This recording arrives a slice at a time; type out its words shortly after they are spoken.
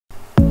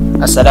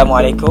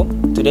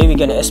Assalamualaikum. Today we're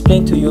gonna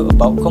explain to you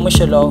about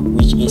commercial law,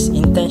 which is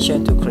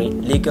intention to create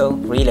legal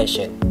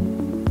relation.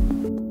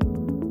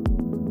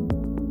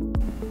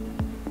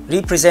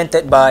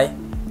 Represented by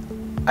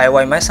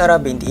MAISARA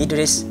binti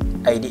IDRIS,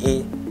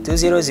 IDA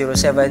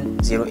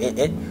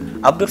 2007-088,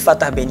 Abdul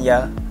Fattah bin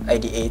Ya,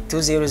 IDA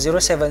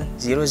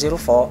 2007-004,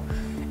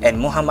 and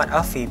Muhammad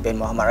AFIF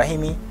bin Muhammad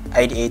RAHIMI,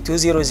 IDA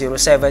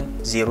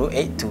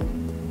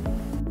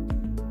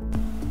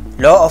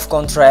 2007-082. Law of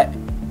contract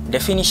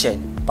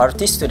definition.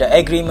 Parties to the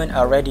agreement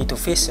are ready to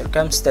face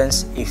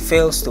circumstance if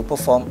fails to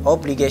perform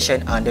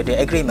obligation under the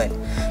agreement.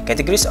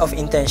 Categories of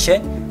intention: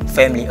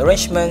 family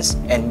arrangements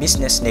and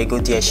business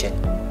negotiation.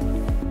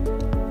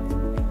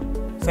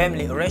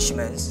 Family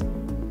arrangements.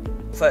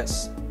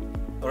 First,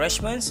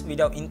 arrangements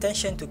without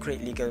intention to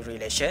create legal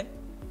relation.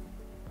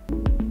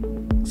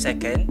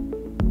 Second,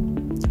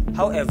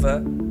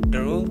 however,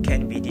 the rule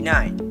can be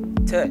denied.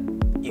 Third,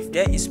 if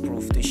there is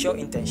proof to show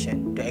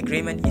intention, the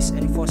agreement is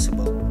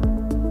enforceable.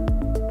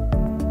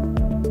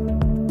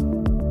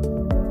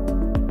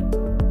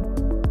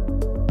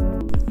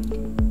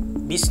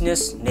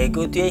 Business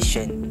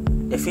negotiation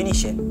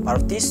definition.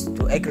 Parties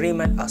to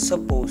agreement are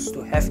supposed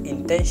to have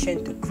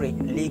intention to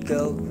create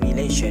legal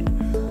relation.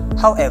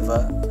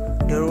 However,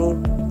 the rule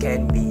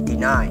can be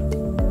denied.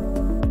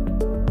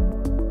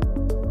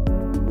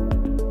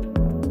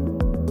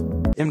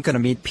 I'm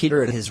gonna meet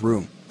Peter at his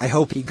room. I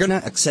hope he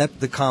gonna accept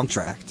the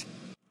contract.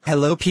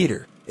 Hello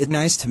Peter, it's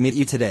nice to meet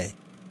you today.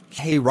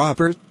 Hey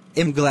Robert,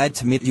 I'm glad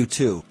to meet you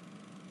too.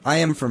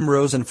 I am from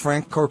Rose and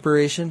Frank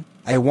Corporation.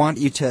 I want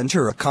you to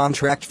enter a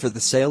contract for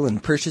the sale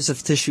and purchase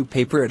of tissue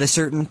paper at a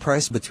certain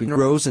price between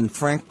Rose and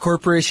Frank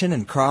Corporation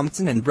and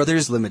Crompton and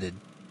Brothers Limited.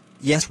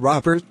 Yes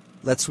Robert,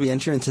 let's we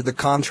enter into the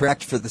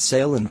contract for the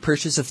sale and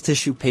purchase of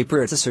tissue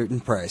paper at a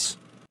certain price.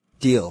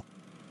 Deal.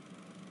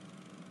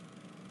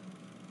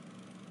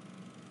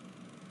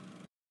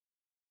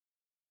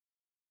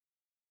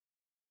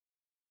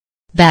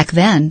 Back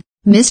then,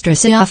 Mr.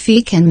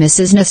 Safiq and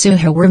Mrs.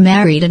 Nasuha were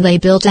married and they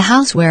built a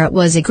house where it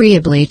was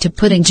agreeably to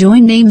putting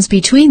joint names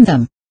between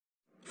them.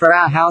 For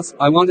our house,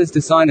 I want us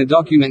to sign a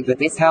document that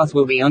this house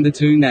will be under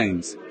two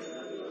names.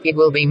 It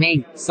will be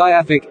me,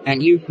 Safiq,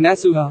 and you,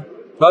 Nasuha.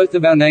 Both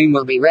of our name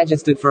will be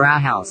registered for our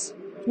house.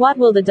 What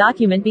will the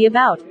document be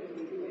about?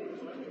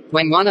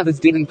 When one of us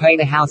didn't pay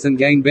the house and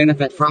gain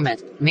benefit from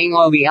it,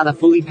 meanwhile the other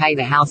fully pay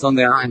the house on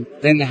their own,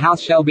 then the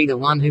house shall be the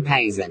one who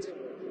pays it.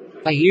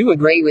 Do you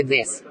agree with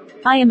this?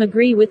 I am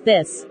agree with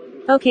this.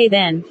 Okay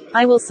then,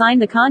 I will sign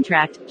the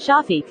contract,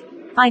 Shafiq.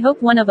 I hope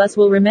one of us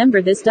will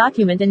remember this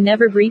document and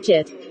never breach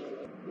it.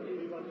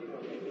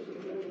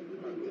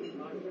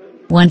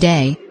 One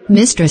day,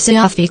 Mr.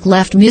 Safiq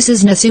left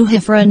Mrs.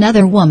 Nasuha for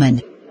another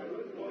woman.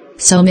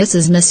 So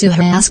Mrs.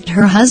 Nasuha asked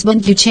her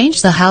husband to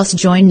change the house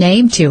joint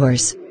name to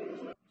hers.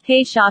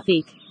 Hey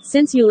Shafiq,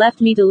 since you left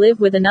me to live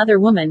with another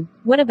woman,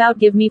 what about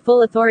give me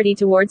full authority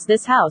towards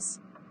this house?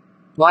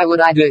 Why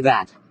would I do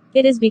that?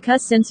 It is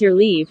because since your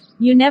leave,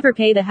 you never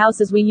pay the house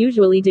as we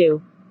usually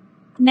do.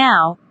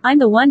 Now, I'm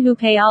the one who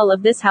pay all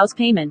of this house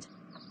payment.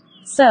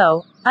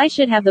 So, I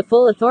should have the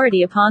full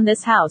authority upon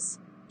this house.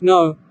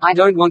 No, I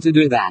don't want to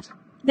do that.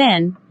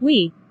 Then,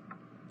 we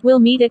will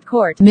meet at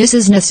court.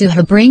 Mrs.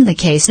 Nasuha bring the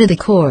case to the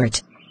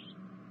court.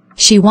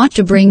 She want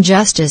to bring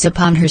justice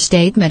upon her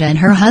statement and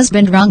her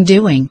husband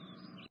wrongdoing.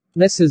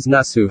 Mrs.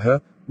 Nasuha,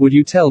 would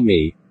you tell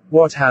me,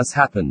 what has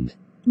happened?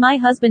 My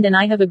husband and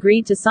I have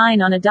agreed to sign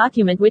on a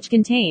document which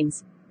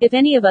contains, if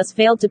any of us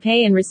failed to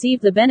pay and receive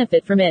the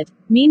benefit from it,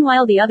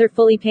 meanwhile the other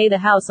fully pay the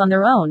house on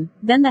their own,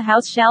 then the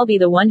house shall be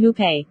the one who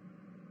pay.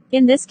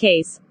 In this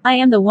case, I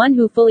am the one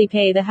who fully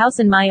pay the house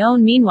on my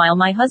own, meanwhile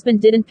my husband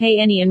didn't pay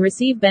any and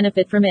receive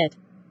benefit from it.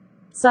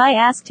 So I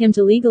asked him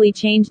to legally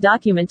change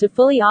document to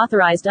fully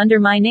authorized under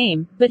my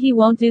name, but he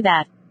won't do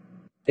that.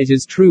 It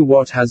is true.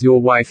 What has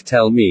your wife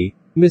tell me,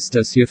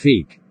 Mr.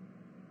 Safiq?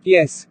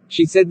 Yes,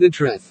 she said the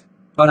truth.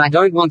 But I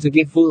don't want to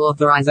give full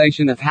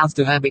authorization of house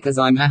to her because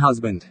I'm her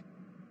husband.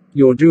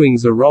 Your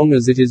doings are wrong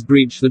as it is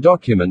breach the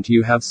document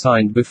you have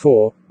signed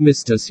before,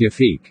 Mr.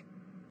 Safiq.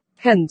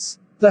 Hence,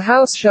 the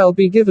house shall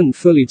be given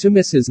fully to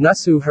Mrs.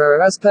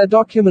 Nasuha as per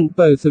document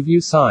both of you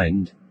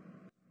signed.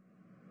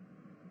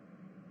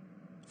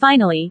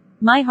 Finally,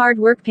 my hard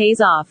work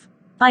pays off.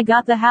 I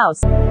got the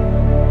house.